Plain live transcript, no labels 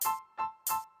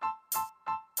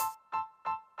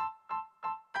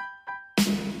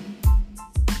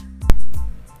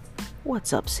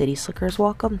What's up, City Slickers?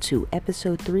 Welcome to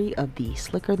episode 3 of the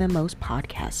Slicker Than Most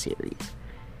podcast series.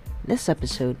 In this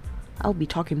episode, I'll be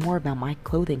talking more about my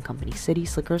clothing company, City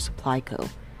Slicker Supply Co.,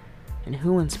 and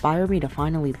who inspired me to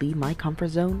finally leave my comfort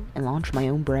zone and launch my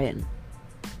own brand.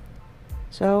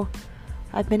 So,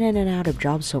 I've been in and out of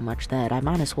jobs so much that I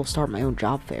might as well start my own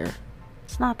job fair.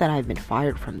 It's not that I've been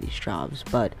fired from these jobs,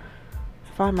 but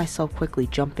I find myself quickly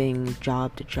jumping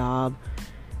job to job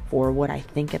for what I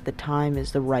think at the time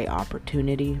is the right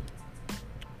opportunity.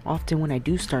 Often when I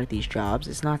do start these jobs,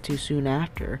 it's not too soon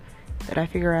after that I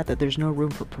figure out that there's no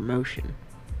room for promotion.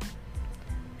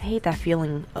 I hate that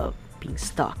feeling of being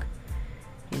stuck.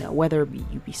 Whether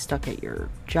you be stuck at your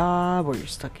job, or you're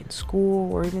stuck in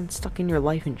school, or even stuck in your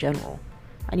life in general.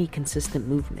 I need consistent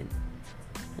movement.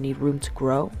 I need room to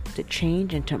grow, to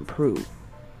change, and to improve.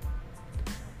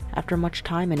 After much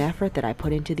time and effort that I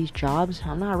put into these jobs,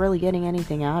 I'm not really getting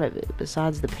anything out of it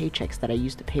besides the paychecks that I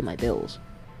used to pay my bills.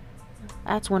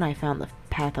 That's when I found the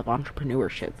path of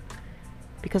entrepreneurship,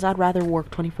 because I'd rather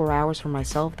work 24 hours for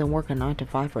myself than work a 9 to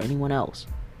 5 for anyone else.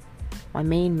 My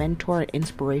main mentor and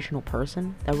inspirational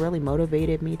person that really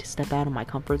motivated me to step out of my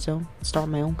comfort zone and start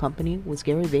my own company was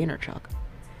Gary Vaynerchuk.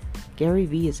 Gary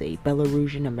V is a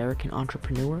Belarusian American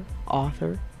entrepreneur,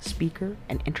 author, speaker,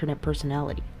 and internet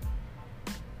personality.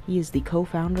 He is the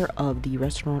co-founder of the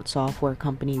restaurant software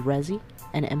company Resy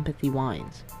and Empathy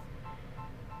Wines.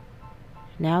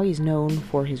 Now he's known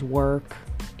for his work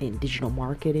in digital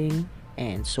marketing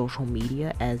and social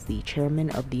media as the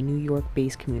chairman of the New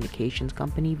York-based communications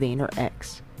company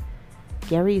VaynerX.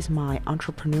 Gary is my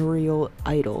entrepreneurial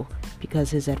idol because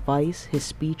his advice, his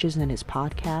speeches, and his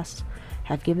podcasts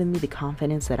have given me the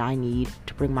confidence that I need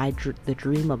to bring the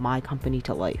dream of my company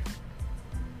to life.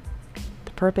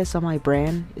 The purpose of my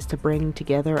brand is to bring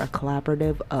together a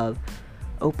collaborative of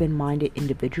open-minded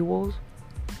individuals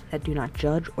that do not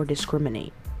judge or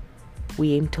discriminate.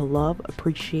 We aim to love,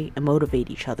 appreciate, and motivate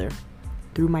each other.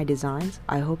 Through my designs,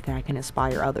 I hope that I can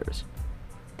inspire others.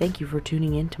 Thank you for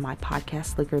tuning in to my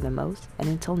podcast, Slicker Than Most, and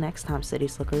until next time, City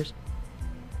Slickers.